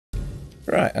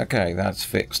Right, okay, that's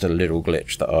fixed a little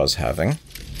glitch that I was having.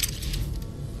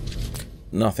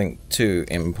 Nothing too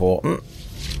important.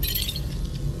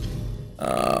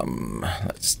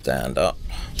 Let's stand up.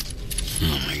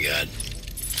 Oh my god.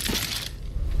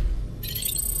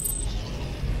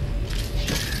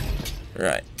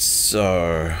 Right,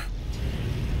 so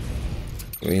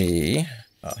we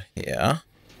are here.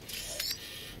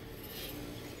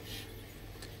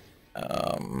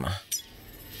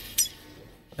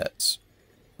 Let's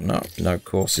no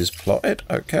courses plotted,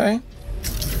 okay.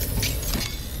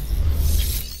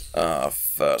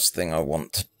 First thing I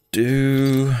want to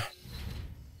do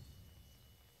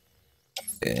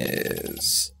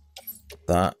is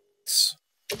that.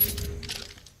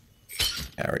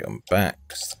 Carry on back,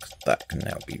 'cause that can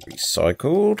now be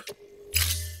recycled.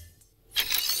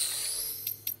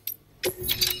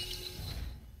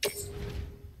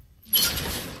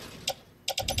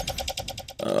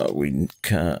 We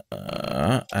can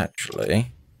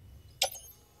actually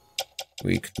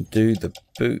we can do the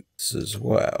boots as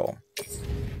well,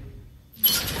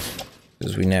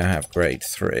 because we now have grade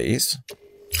 3s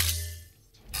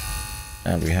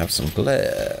and we have some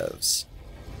gloves.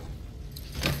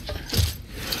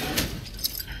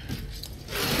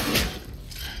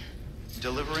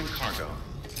 Delivering cargo.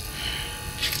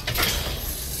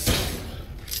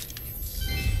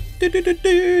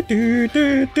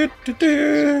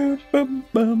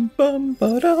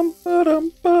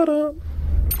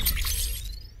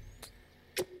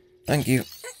 Thank you.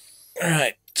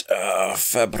 Right,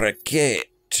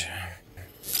 fabricate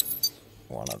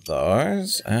one of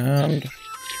those, and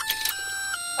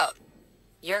oh,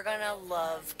 you're gonna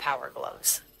love power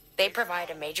gloves. They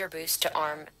provide a major boost to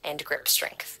arm and grip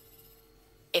strength.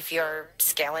 If you're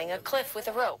scaling a cliff with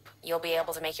a rope, you'll be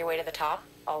able to make your way to the top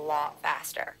a lot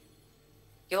faster.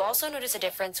 You'll also notice a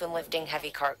difference when lifting heavy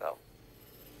cargo.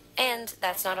 And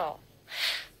that's not all.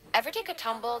 Ever take a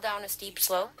tumble down a steep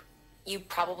slope? You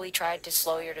probably tried to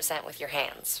slow your descent with your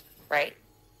hands, right?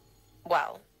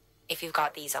 Well, if you've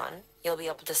got these on, you'll be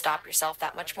able to stop yourself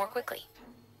that much more quickly.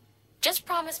 Just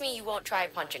promise me you won't try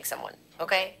punching someone,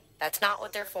 okay? That's not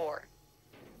what they're for.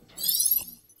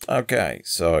 okay,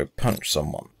 so punch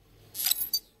someone.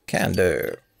 Can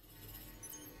do.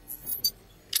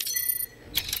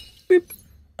 Boop.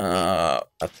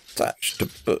 Attach to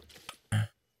book.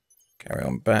 Carry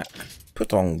on back.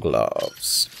 Put on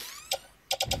gloves.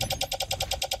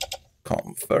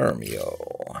 Confirm yo.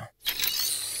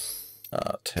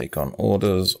 Take on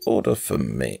orders. Order for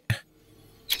me.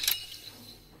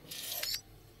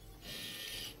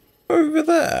 Over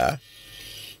there.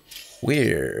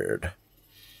 Weird.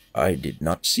 I did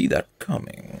not see that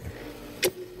coming.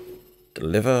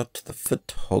 Deliver to the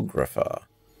photographer.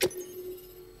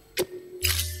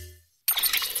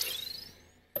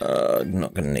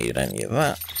 Not gonna need any of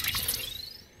that.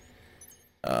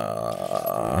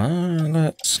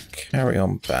 Let's carry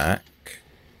on back.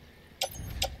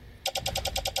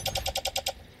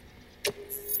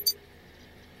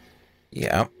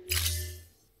 Yeah.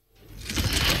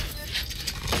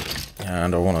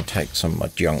 And I want to take some of my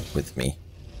junk with me.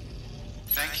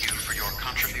 Thank you for your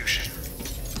contribution.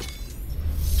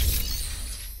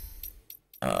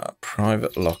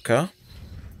 Private locker.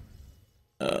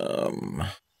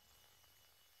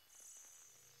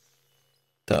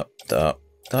 Dup.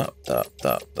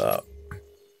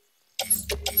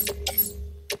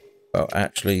 Oh,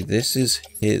 actually, this is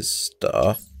his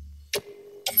stuff.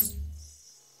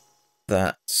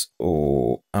 That's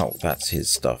all. Oh, that's his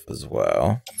stuff as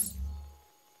well.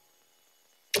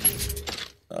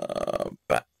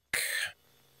 Back.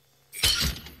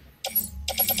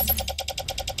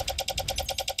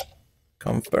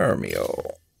 Confirm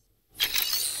yo.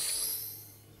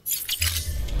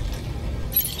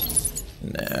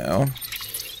 Now,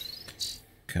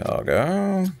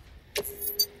 cargo,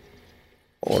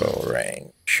 auto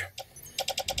range.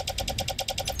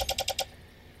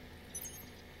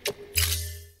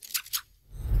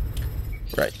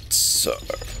 Right, so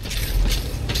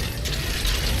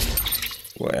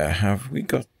where have we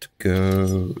got to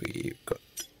go? We've got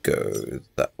to go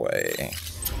that way.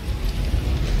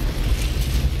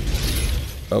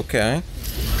 Okay,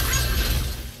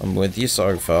 I'm with you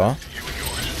so far.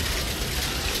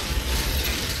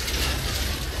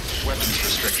 Weapons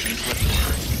restriction.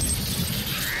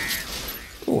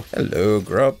 Oh, hello,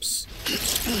 grubs.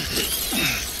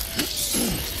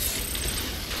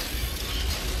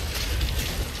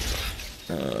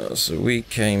 So we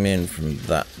came in from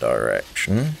that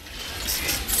direction.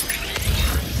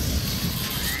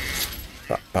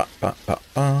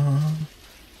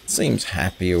 Seems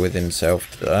happier with himself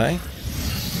today.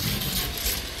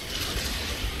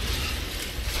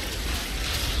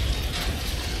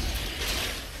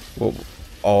 Well,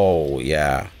 oh,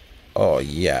 yeah. Oh,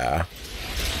 yeah.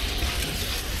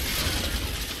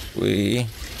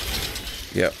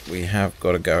 Yep, we have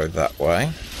got to go that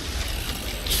way.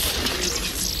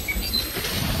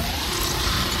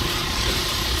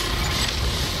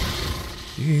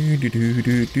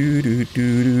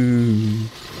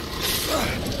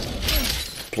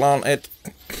 Plant it.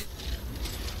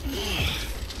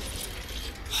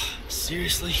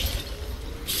 Seriously?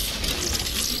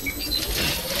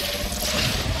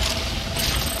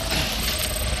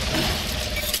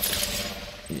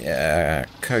 Yeah,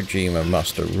 Kojima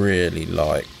must have really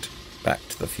liked Back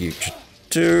to the Future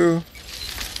 2.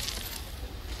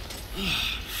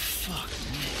 Fuck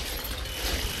me.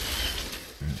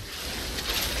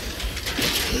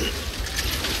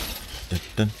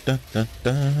 Dun, dun, dun,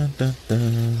 dun, dun,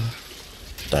 dun.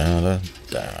 Dun, dun,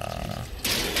 dun.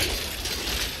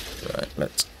 Right,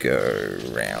 let's go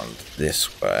round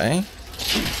this way.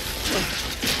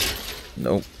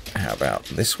 Nope. How about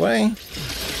this way?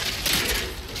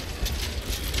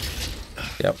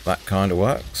 Yep, that kind of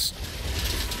works.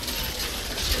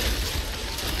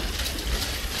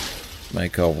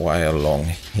 Make our way along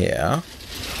here.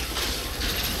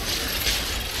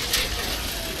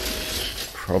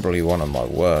 Probably one of my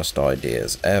worst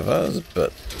ideas ever,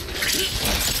 but...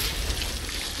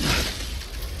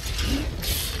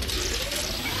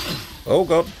 Oh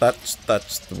god,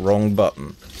 that's the wrong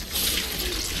button.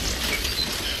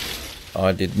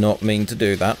 I did not mean to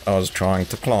do that. I was trying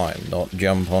to climb, not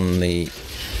jump on the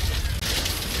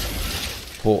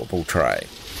portable tray.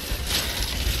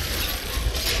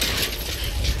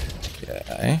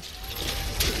 Okay.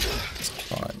 Let's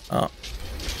climb up.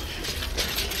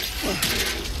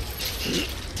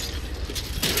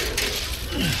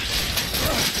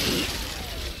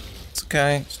 It's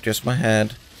okay, it's just my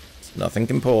head. It's nothing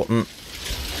important.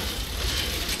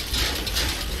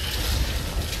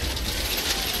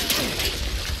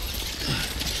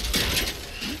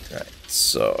 Right,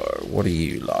 so what do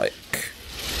you like?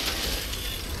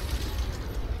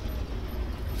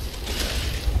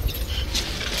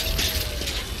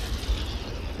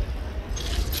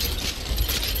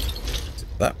 Is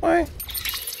it that way?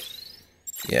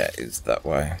 Yeah, it's that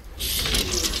way.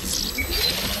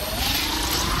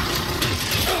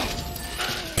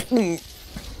 Of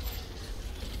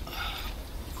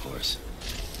course.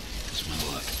 It's my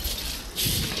luck.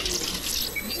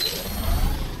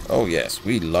 Oh yes,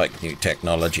 we like new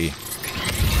technology.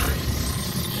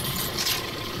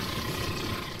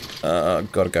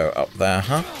 Gotta go up there,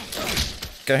 huh?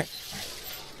 Okay.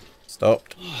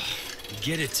 Stopped.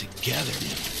 Get it together.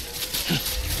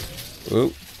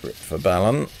 Ooh, grip for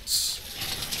balance.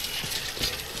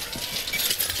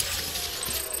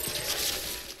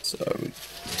 So,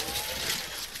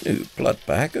 new blood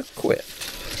bag equipped.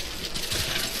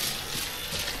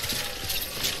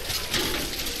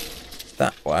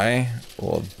 That way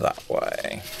or that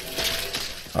way?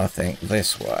 I think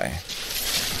this way.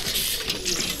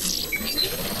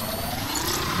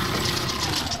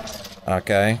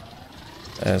 Okay,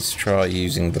 let's try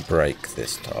using the brake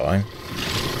this time.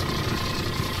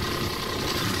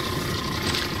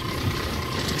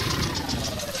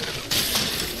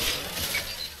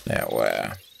 Now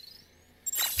where?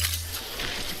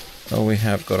 Oh, we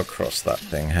have got to cross that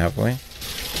thing, have we?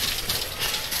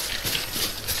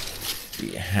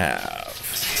 We have.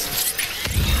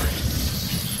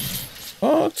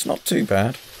 Oh, it's not too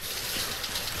bad.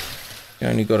 You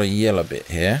only got a yellow bit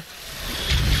here.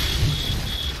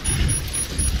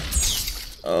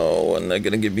 Oh, and they're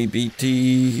gonna give me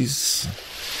BTs.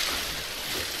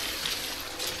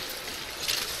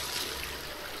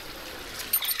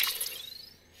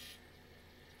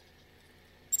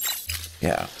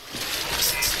 Yeah.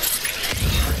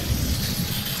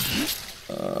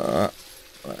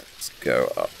 Let's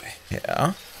go up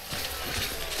here.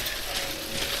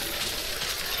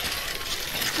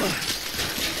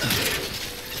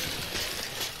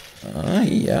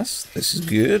 Yes, this is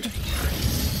good.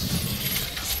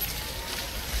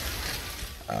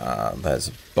 There's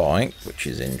a bike, which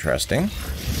is interesting.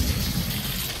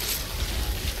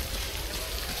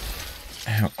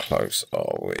 How close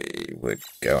are we? We're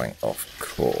going off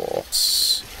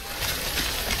course.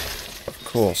 Of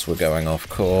course we're going off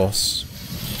course.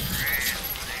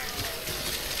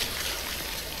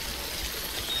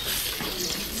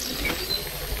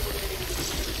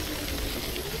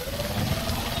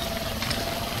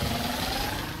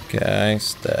 Okay,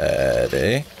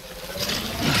 steady.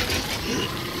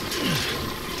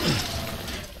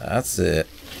 That's it.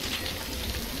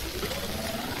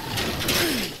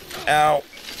 Ow!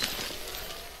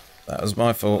 That was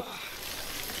my fault.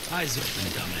 Eyes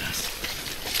open, dumbass.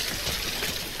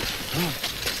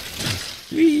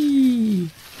 Whee!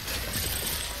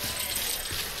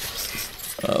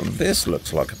 This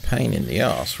looks like a pain in the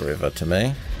arse river to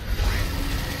me.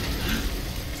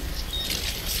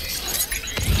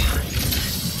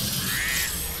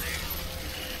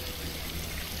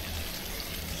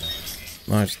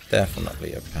 Most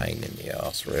definitely a pain in the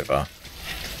arse river.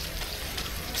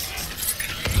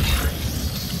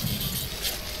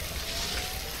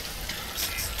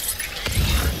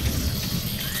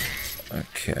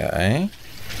 Okay.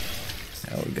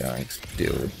 How are we going to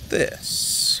deal with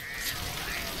this?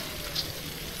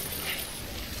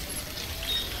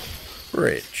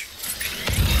 Bridge.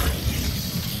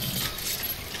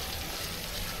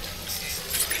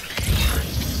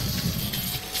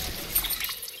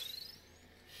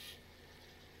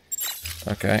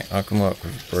 Okay, I can work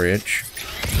with a bridge.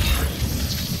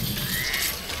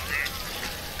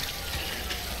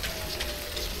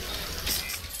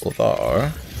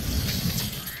 Although,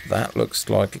 that looks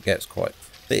like it gets quite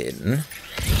thin.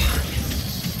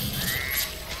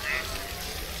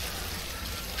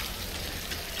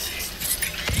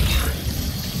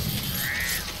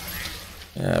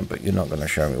 Yeah, but you're not going to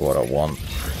show me what I want.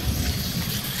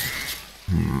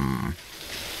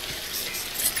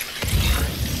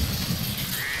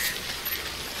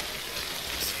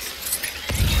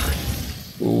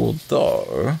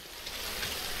 Although...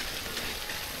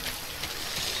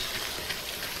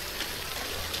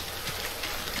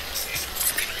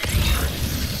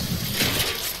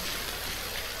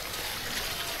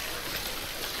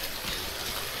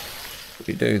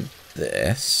 we do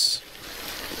this...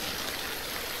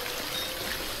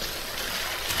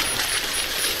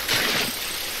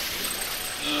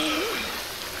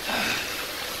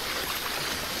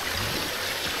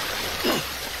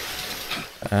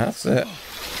 That's it.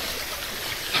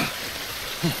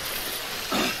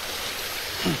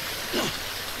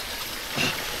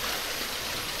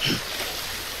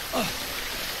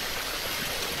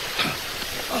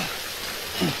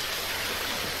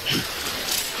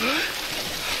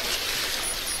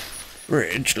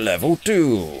 Bridge level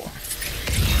 2.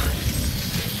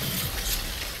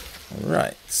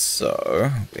 Right,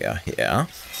 so we are here.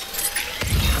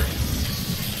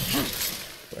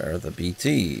 Where are the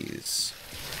BTs?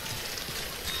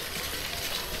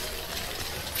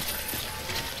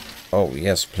 Oh,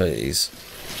 yes, please.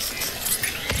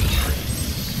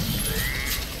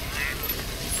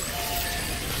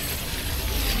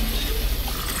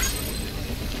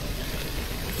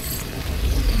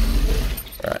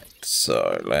 Right,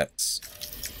 so let's...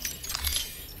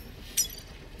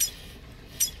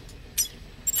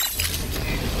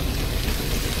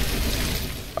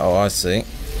 Oh, I see.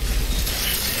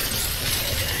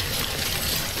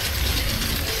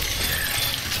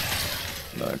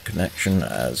 No connection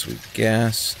as we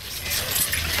guessed.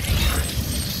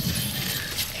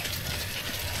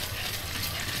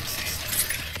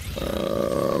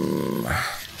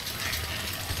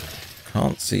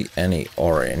 Can't see any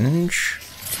orange,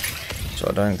 so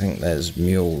I don't think there's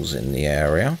mules in the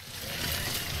area.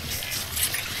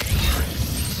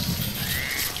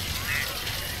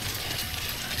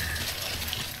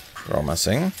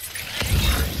 Promising.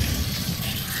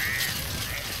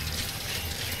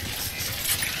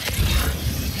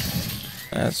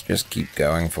 Let's just keep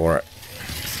going for it.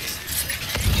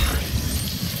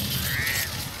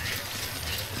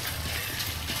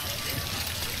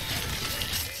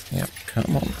 Yep,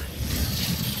 come on.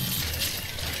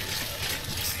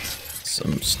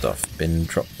 Some stuff been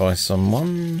dropped by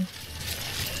someone.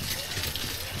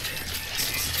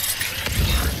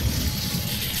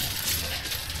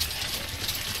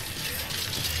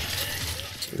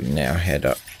 So we now head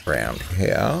up round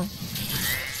here.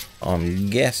 I'm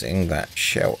guessing that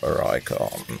shelter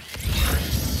icon.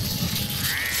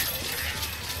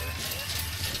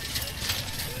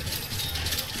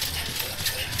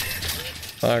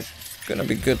 Gonna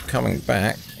be good coming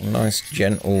back. Nice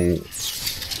gentle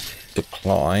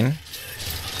decline.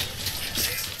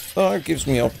 It gives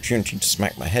me opportunity to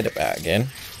smack my head about again.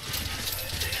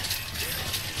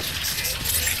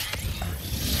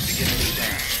 Beginning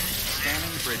scan.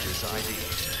 Scanning bridges ID.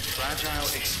 Fragile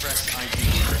Express ID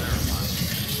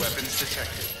verified. Weapons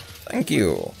detected. Thank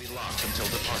you. Be locked until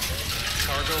departure.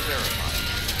 Cargo verified.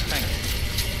 Thank you.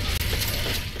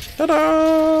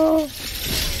 Ta-da!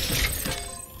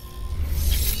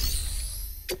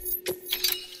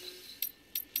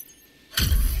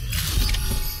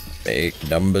 Make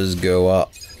numbers go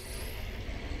up.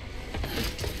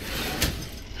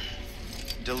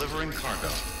 Delivering cargo.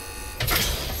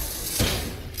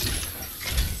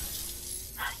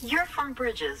 You're from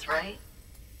Bridges, right?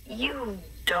 You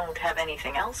don't have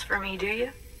anything else for me, do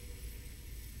you?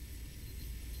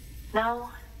 No?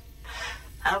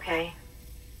 Okay.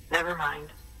 Never mind.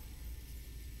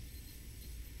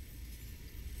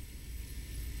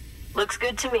 Looks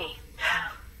good to me.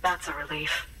 That's a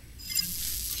relief.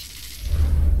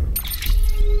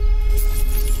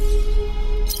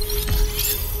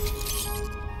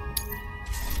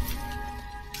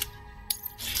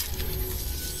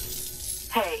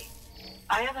 Hey,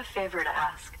 I have a favor to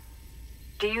ask.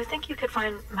 Do you think you could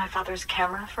find my father's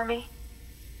camera for me?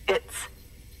 It's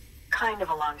kind of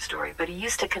a long story, but he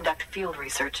used to conduct field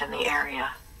research in the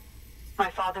area. My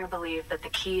father believed that the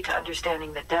key to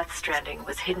understanding the Death Stranding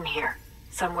was hidden here,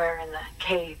 somewhere in the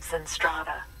caves and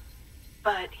strata.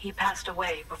 But he passed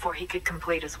away before he could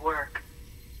complete his work,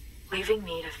 leaving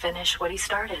me to finish what he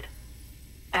started.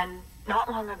 And not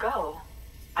long ago,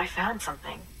 I found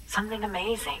something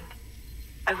amazing.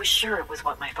 I was sure it was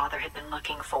what my father had been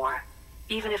looking for,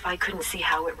 even if I couldn't see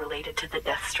how it related to the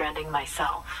Death Stranding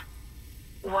myself.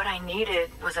 What I needed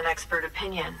was an expert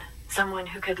opinion, someone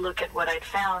who could look at what I'd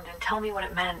found and tell me what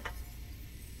it meant.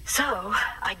 So,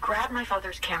 I grabbed my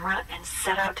father's camera and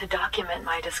set out to document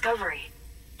my discovery.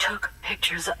 Took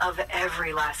pictures of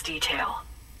every last detail.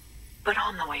 But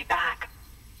on the way back,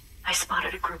 I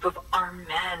spotted a group of armed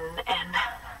men and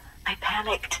I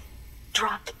panicked,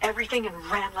 dropped everything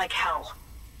and ran like hell.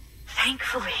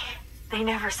 Thankfully, they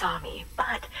never saw me,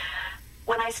 but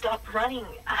when I stopped running,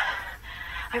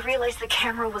 I realized the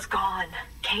camera was gone,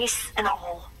 case and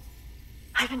all.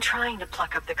 I've been trying to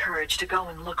pluck up the courage to go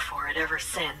and look for it ever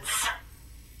since.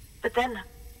 But then,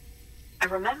 I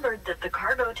remembered that the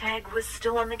cargo tag was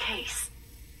still on the case.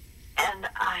 And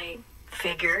I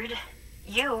figured,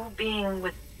 you being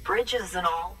with bridges and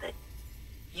all, that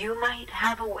you might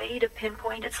have a way to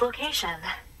pinpoint its location.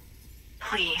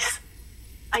 Please,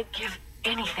 I'd give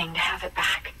anything to have it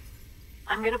back.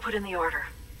 I'm gonna put in the order.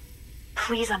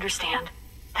 Please understand,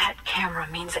 that camera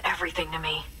means everything to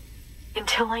me.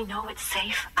 Until I know it's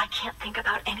safe, I can't think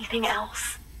about anything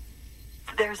else.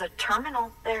 There's a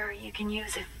terminal there you can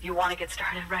use if you want to get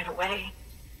started right away.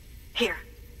 Here.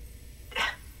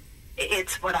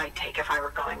 It's what I'd take if I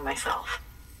were going myself.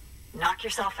 Knock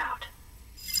yourself out.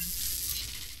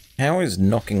 How is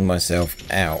knocking myself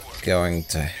out going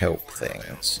to help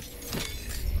things?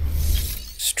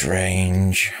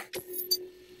 Strange.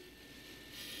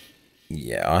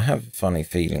 Yeah, I have a funny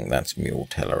feeling that's mule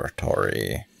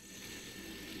territory.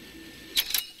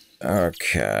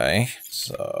 Okay,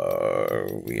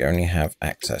 so we only have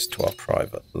access to our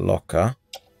private locker.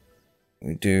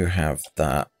 We do have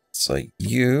that. So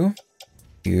you,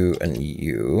 and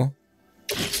you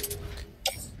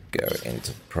go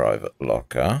into the private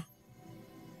locker.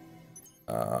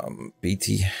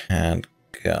 BT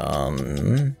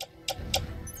handgun.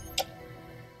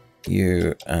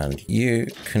 You and you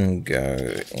can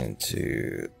go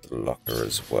into the locker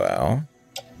as well.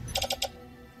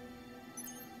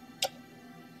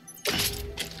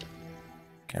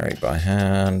 Carry by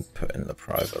hand, put in the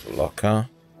private locker.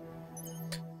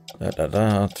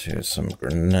 To some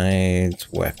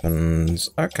grenades, weapons.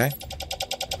 Okay.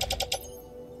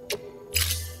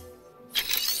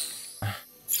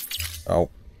 Oh,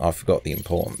 I forgot the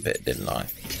important bit, didn't I?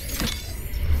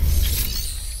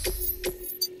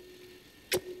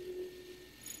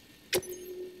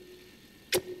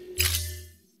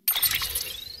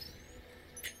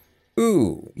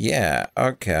 Ooh, yeah,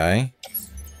 okay.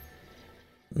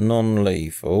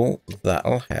 Non-lethal,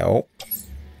 that'll help.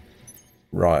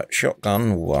 Right,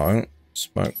 shotgun won't.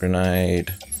 Smoke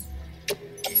grenade.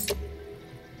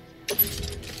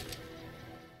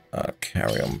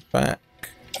 Carry on back.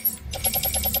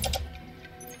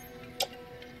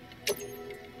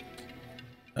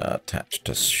 Attach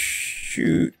to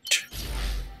shoot.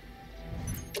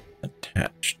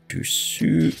 Attach to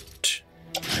suit.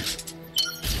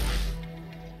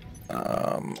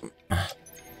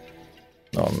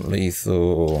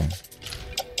 Non-lethal.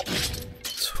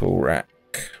 Tool rack.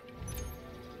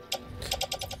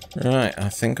 Right, I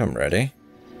think I'm ready.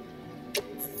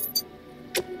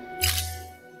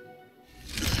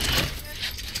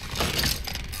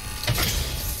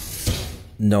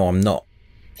 No, I'm not.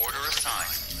 Order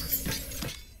assigned.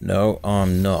 No,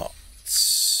 I'm not.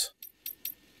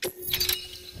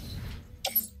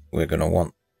 We're gonna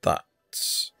want that.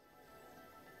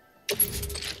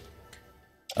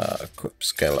 Equip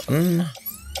skeleton.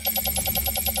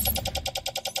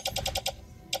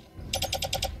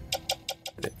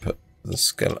 Did it put the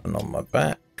skeleton on my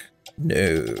back?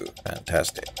 No.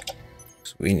 Fantastic.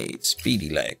 So we need speedy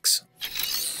legs.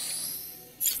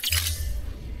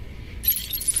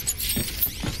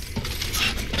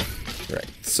 Right,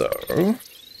 so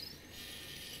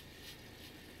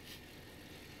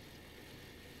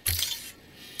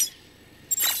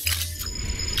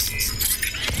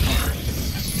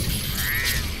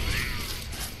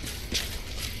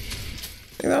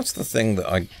See, that's the thing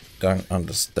that I don't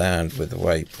understand with the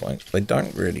waypoints. They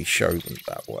don't really show them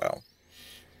that well.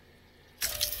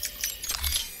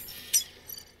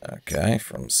 Okay,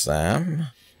 from Sam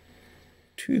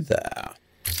to there.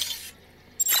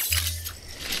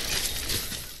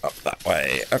 Up that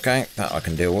way. Okay, that I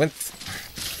can deal with.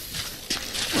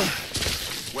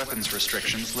 Weapons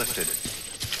restrictions lifted.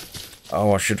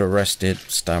 Oh, I should have rested.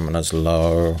 Stamina's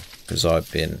low because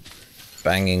I've been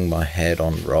banging my head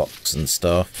on rocks and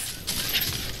stuff.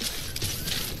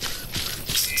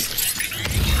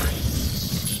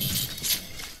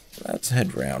 Let's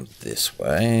head round this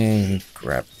way.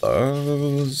 Grab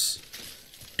those.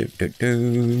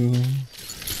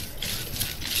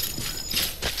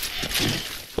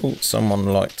 Oh, someone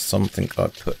liked something I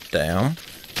put down.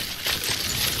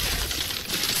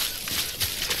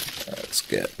 Let's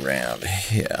get round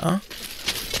here.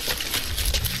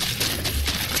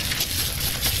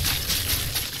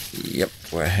 Yep,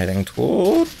 we're heading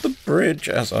toward the bridge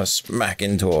as I smack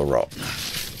into a rock.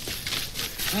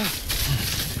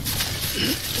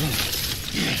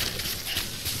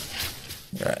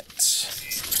 Right.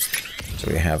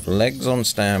 So we have legs on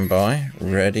standby,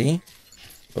 ready.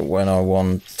 But when I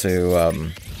want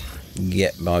to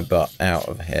get my butt out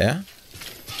of here,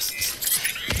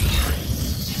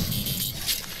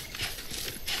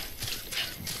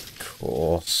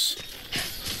 course,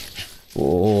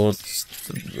 towards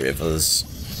the rivers.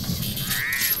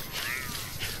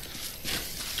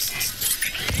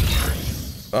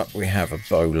 But we have a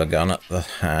bowler gun at the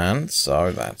hand,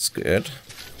 so that's good.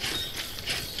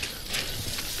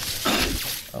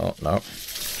 Oh, no.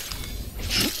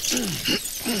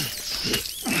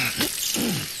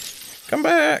 Come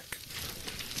back!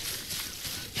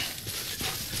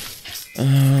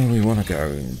 We want to go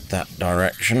in that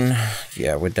direction.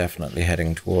 Yeah, we're definitely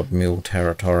heading toward mule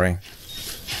territory.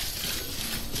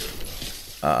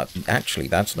 Actually,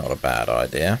 that's not a bad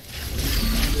idea.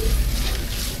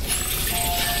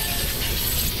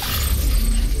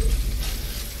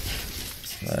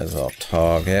 There's our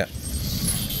target.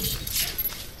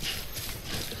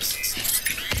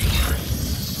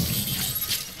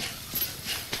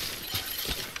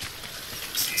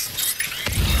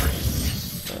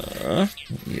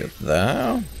 You're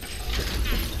there.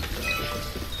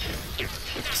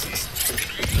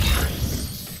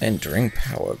 Entering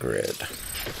power grid.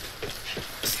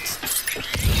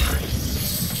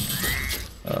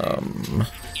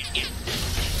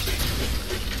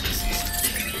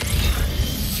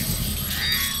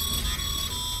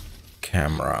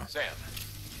 Camera. Sam,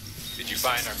 did you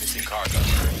find our missing cargo?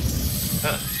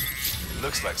 Huh. It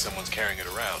looks like someone's carrying it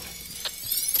around.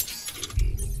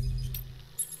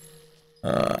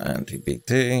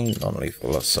 Anti-BT,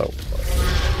 non-lethal assault.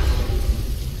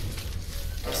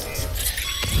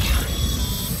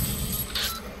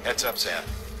 Heads up, Sam.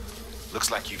 Looks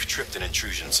like you've tripped an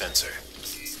intrusion sensor.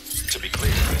 To be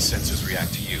clear, these sensors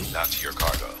react to you, not to your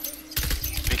cargo.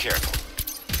 Be careful.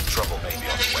 Trouble may be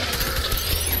on the way.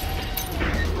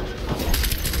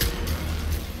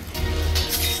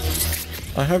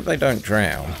 I hope they don't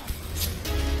drown.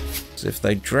 Because if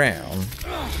they drown...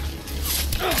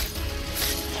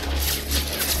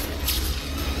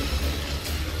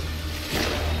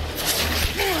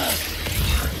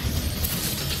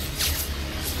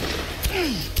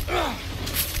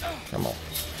 Come on.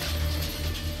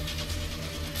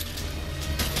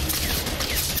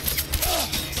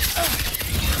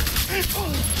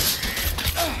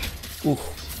 Ooh.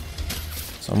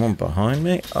 Someone behind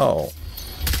me? Oh.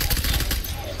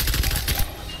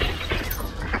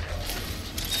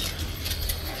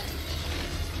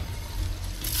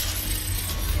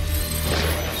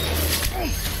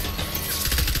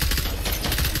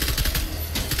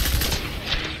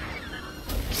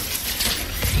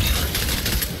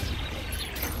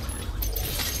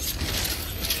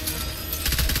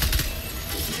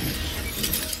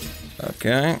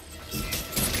 Okay.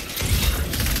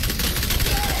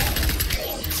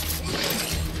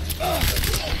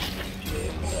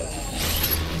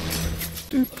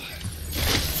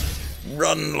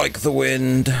 Run like the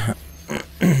wind.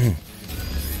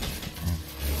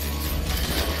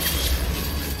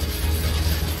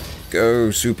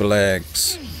 Go, super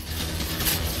legs.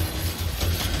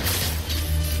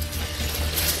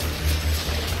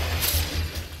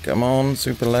 Come on,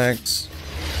 super legs.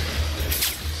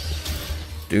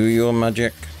 Do your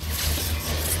magic.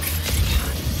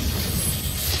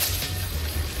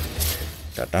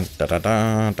 Da da da da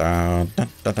da da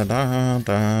da da da da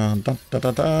da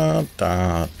da da da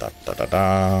da da da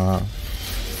da.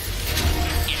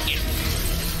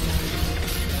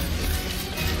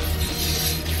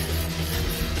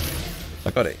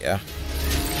 I got it, yeah.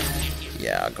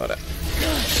 Yeah, I got it.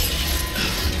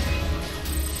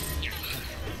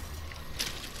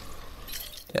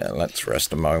 Yeah, let's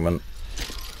rest a moment.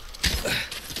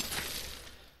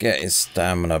 Get his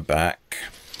stamina back.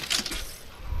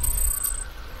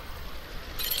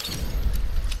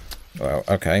 Well,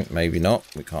 okay, maybe not.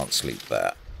 We can't sleep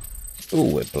there.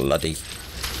 Ooh, we're bloody.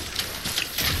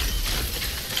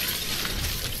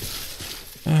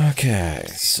 Okay,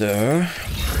 so...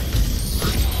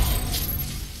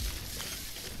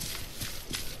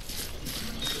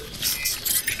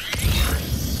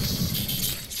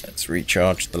 let's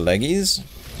recharge the leggies.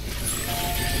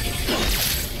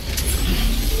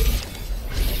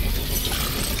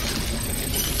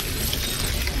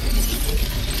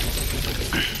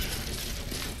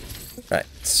 Right.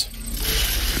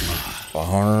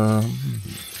 Farm.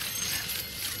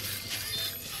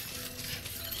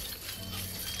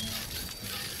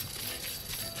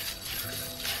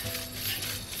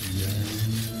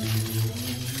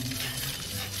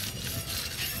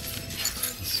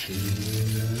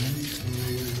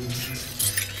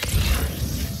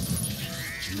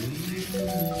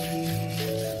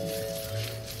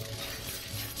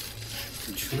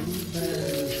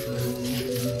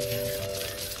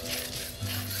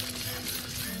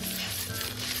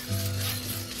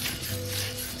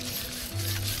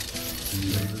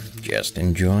 Just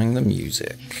enjoying the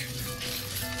music.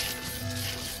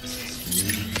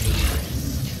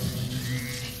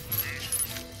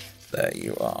 There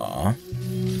you are.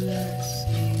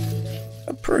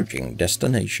 Approaching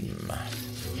destination.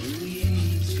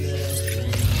 Beginning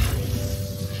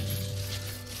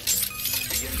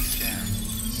scan.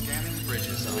 Scanning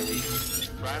bridges ID.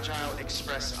 Fragile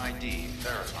Express ID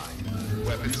verified.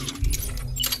 Weapons.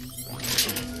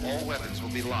 All weapons will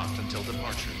be locked until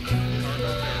departure. Cargo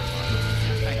verified.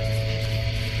 Thank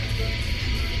you.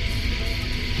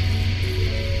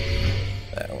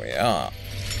 There we are.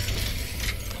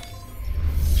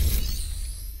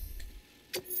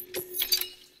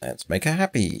 Let's make her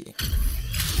happy.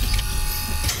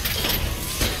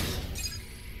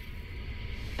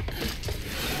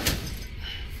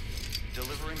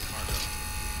 Delivering cargo.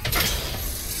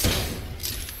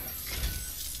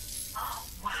 Oh,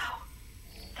 wow.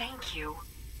 Thank you.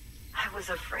 I was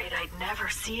afraid I'd never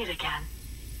see it again.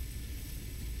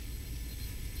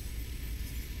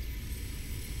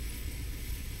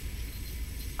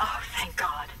 Oh, thank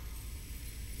God.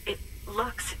 It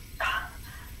looks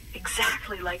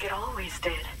exactly like it always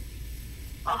did.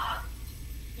 Oh,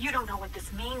 you don't know what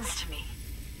this means to me.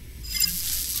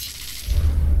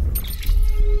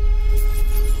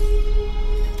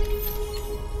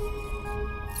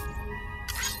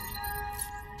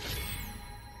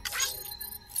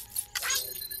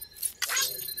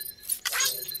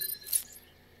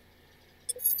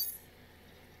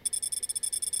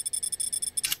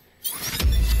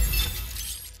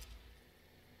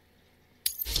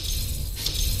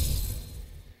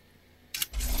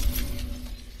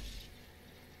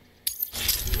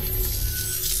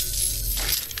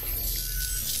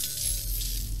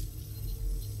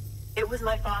 It was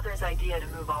my father's idea to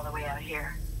move all the way out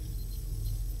here.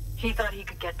 He thought he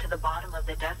could get to the bottom of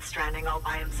the Death Stranding all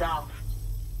by himself.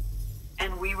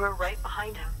 And we were right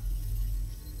behind him.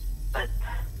 But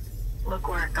look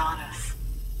where it got us.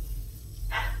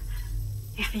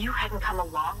 If you hadn't come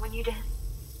along when you did,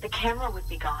 the camera would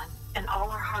be gone, and all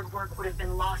our hard work would have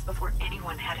been lost before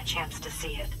anyone had a chance to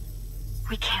see it.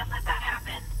 We can't let that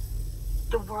happen.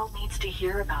 The world needs to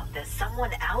hear about this.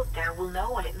 Someone out there will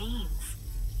know what it means.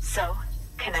 So,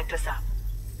 connect us up.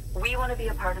 We want to be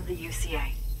a part of the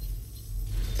UCA.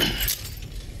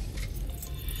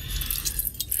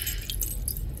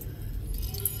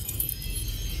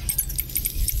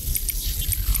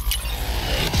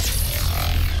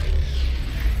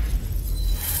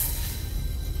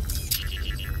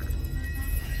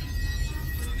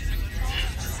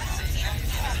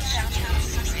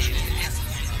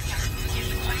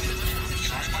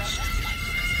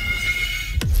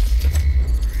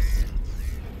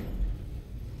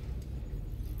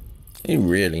 He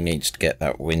really needs to get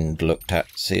that wind looked at,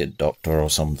 see a doctor or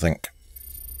something.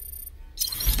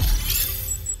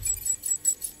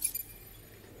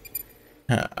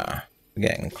 Ah, we're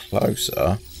getting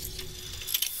closer.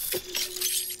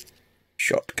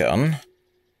 Shotgun.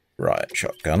 Riot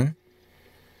shotgun.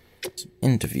 Some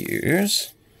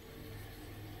interviews.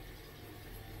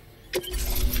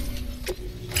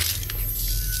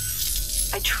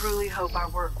 I truly hope our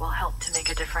work will help to make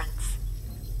a difference.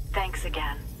 Thanks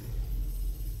again.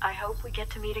 I hope we get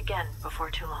to meet again before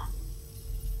too long.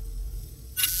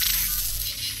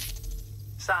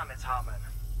 Sam, it's Hartman.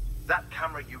 That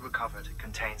camera you recovered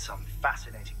contains some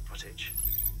fascinating footage.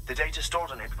 The data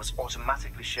stored on it was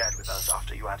automatically shared with us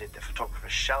after you added the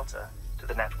photographer's shelter to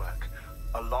the network,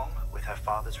 along with her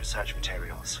father's research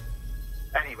materials.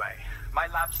 Anyway, my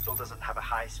lab still doesn't have a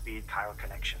high-speed chiral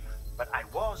connection, but I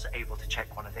was able to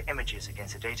check one of the images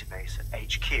against a database at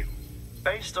HQ.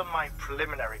 Based on my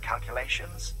preliminary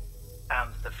calculations,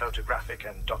 and the photographic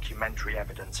and documentary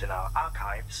evidence in our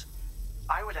archives,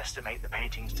 I would estimate the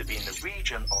paintings to be in the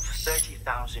region of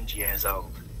 30,000 years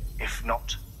old, if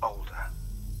not older.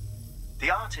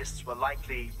 The artists were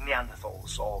likely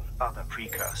Neanderthals or other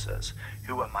precursors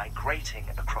who were migrating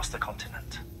across the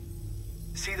continent.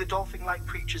 See the dolphin-like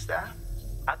creatures there?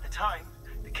 At the time,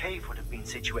 the cave would have been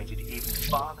situated even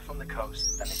farther from the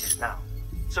coast than it is now.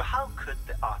 So how could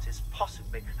the artists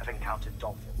possibly have encountered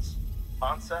dolphins?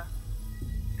 Answer: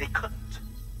 they couldn't.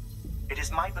 It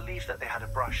is my belief that they had a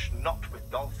brush not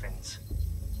with dolphins,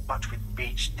 but with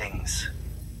beach things.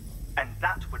 And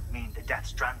that would mean the Death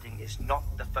Stranding is not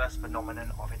the first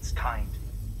phenomenon of its kind,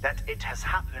 that it has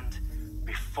happened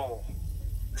before.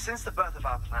 Since the birth of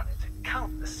our planet,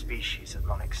 countless species have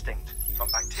gone extinct, from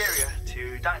bacteria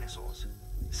to dinosaurs.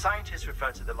 Scientists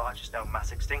refer to the largest known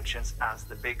mass extinctions as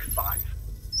the Big Five.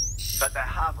 But there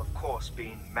have, of course,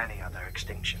 been many other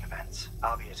extinction events,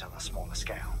 albeit on a smaller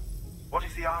scale. What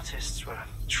if the artists were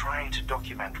trying to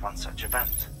document one such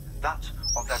event, that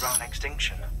of their own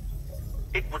extinction?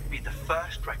 It would be the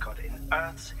first record in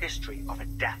Earth's history of a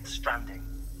Death Stranding.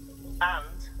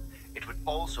 And it would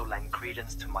also lend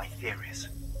credence to my theories.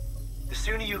 The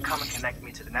sooner you come and connect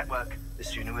me to the network, the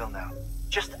sooner we'll know.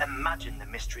 Just imagine the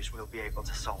mysteries we'll be able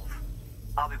to solve.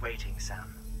 I'll be waiting,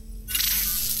 Sam.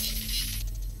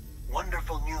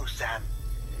 Wonderful news, Sam.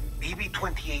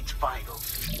 BB-28's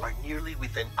vitals are nearly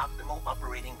within optimal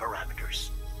operating parameters.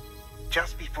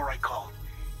 Just before I called,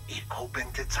 it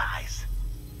opened its eyes.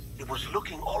 It was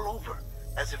looking all over,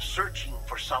 as if searching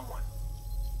for someone.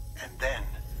 And then,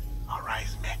 our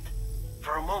eyes met.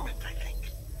 For a moment, I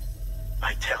think.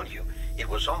 I tell you, it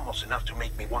was almost enough to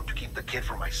make me want to keep the kid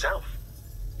for myself.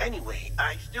 Anyway,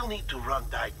 I still need to run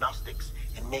diagnostics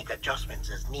and make adjustments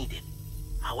as needed.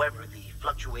 However, the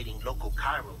fluctuating local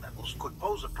chiral levels could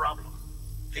pose a problem.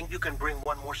 Think you can bring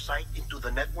one more site into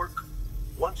the network?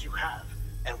 Once you have,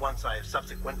 and once I have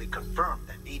subsequently confirmed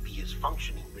that AB is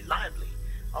functioning reliably,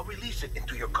 I'll release it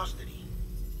into your custody.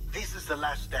 This is the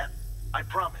last step, I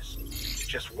promise.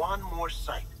 Just one more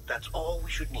site, that's all we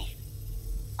should need.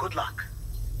 Good luck.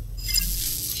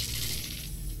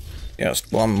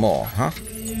 Just one more, huh?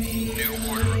 New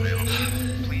order available.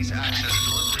 Please access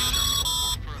delivery terminal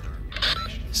for further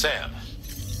information. Sam,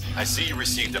 I see you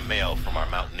received a mail from our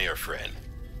mountaineer friend.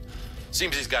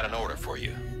 Seems he's got an order for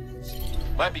you.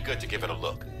 Might be good to give it a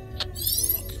look.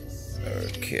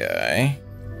 Okay.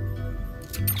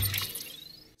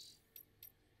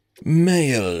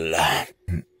 Mail.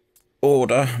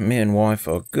 Order. Me and wife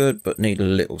are good, but need a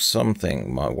little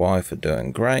something. My wife are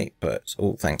doing great, but it's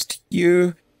all thanks to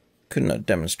you. Couldn't have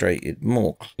demonstrated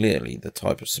more clearly the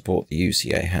type of support the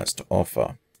UCA has to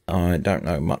offer. I don't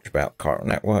know much about Chiral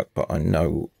Network, but I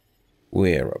know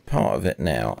we're a part of it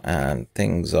now, and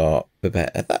things are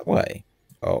better that way.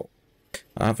 Oh,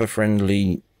 I have a friend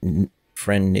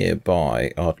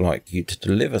nearby I'd like you to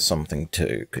deliver something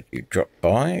to. Could you drop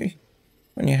by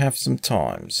when you have some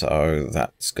time? So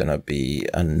that's going to be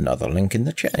another link in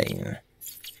the chain.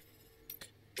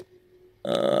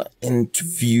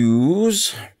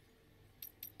 Interviews.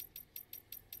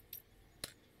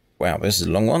 Wow, this is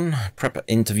a long one. Prepper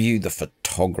interview the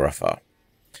photographer.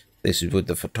 This is with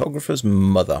the photographer's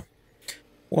mother.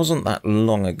 Wasn't that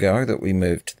long ago that we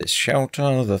moved to this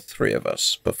shelter, the three of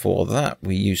us. Before that,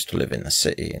 we used to live in the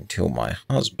city until my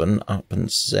husband up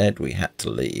and said we had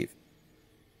to leave.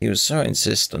 He was so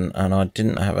insistent and I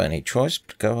didn't have any choice but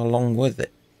to go along with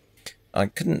it. I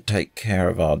couldn't take care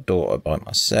of our daughter by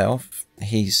myself.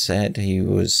 He said he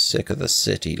was sick of the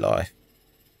city life.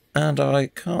 And I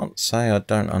can't say I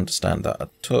don't understand that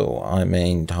at all. I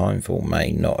mean, Timefall may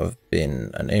not have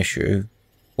been an issue,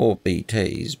 or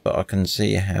BTs, but I can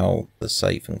see how the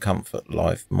safe and comfort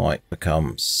life might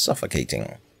become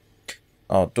suffocating.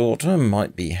 Our daughter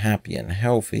might be happy and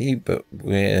healthy, but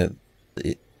we're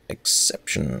the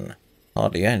exception.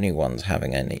 Hardly anyone's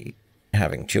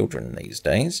having children these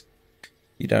days.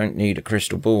 You don't need a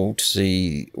crystal ball to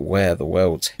see where the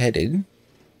world's headed.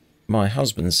 My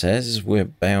husband says we're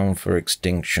bound for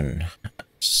extinction.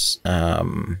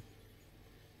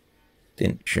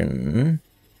 Extinction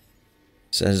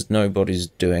says nobody's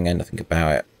doing anything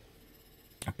about it.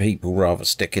 People rather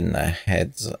stick in their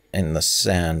heads in the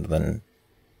sand than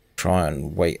try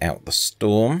and wait out the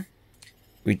storm.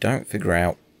 We don't figure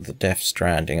out the Death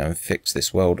Stranding and fix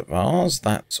this world of ours.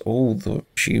 That's all that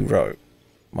she wrote.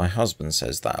 My husband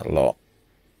says that a lot.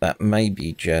 That may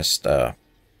be just a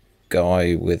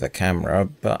guy with a camera,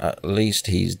 but at least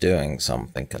he's doing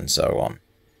something and so on.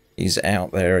 He's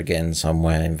out there again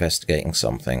somewhere investigating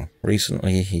something.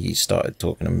 Recently he started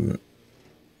taking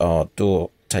our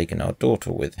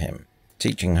daughter with him,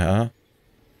 teaching her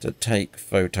to take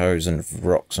photos of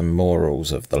rocks and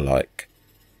murals of the like.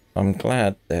 I'm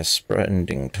glad they're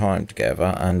spending time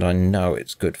together, and I know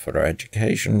it's good for their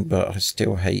education, but I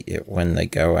still hate it when they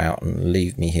go out and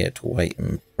leave me here to wait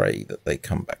and pray that they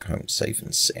come back home safe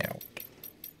and sound.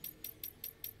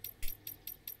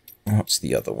 What's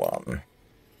the other one?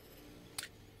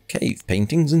 Cave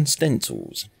paintings and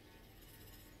stencils.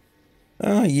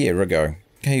 A year ago,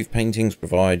 cave paintings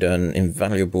provide an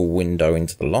invaluable window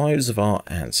into the lives of our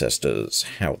ancestors,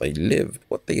 how they lived,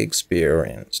 what they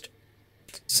experienced.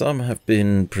 Some have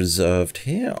been preserved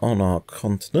here on our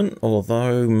continent,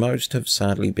 although most have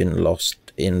sadly been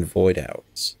lost in void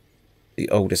outs. The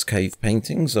oldest cave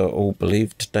paintings are all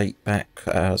believed to date back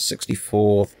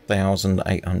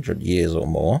 64,800 years or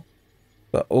more,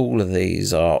 but all of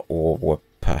these are, or were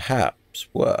perhaps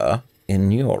were,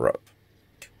 in Europe.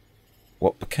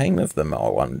 What became of them, I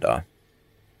wonder?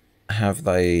 Have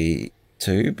they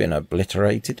too been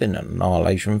obliterated in an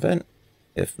annihilation event?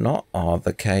 If not, are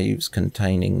the caves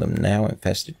containing them now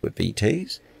infested with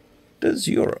ETs? Does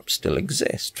Europe still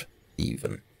exist,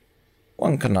 even?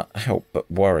 One cannot help but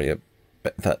worry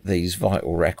that these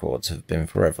vital records have been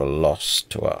forever lost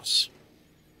to us.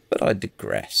 But I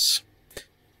digress.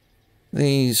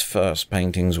 These first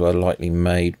paintings were likely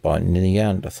made by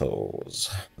Neanderthals.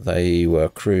 They were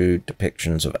crude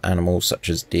depictions of animals such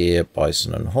as deer,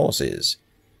 bison and horses,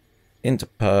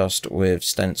 interspersed with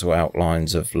stencil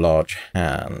outlines of large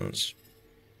hands.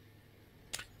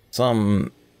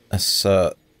 Some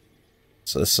assert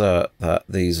that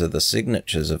these are the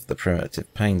signatures of the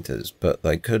primitive painters, but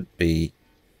they could be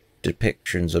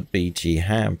depictions of BT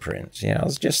handprints. Yeah, I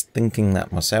was just thinking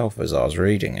that myself as I was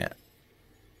reading it.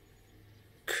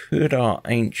 Could our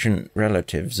ancient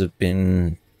relatives have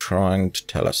been trying to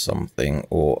tell us something,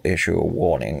 or issue a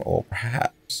warning, or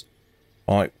perhaps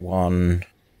might one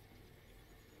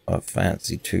of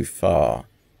fancy too far?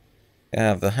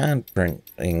 Yeah, the handprint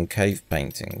in cave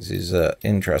paintings is an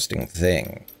interesting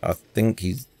thing. I think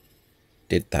he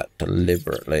did that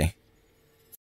deliberately.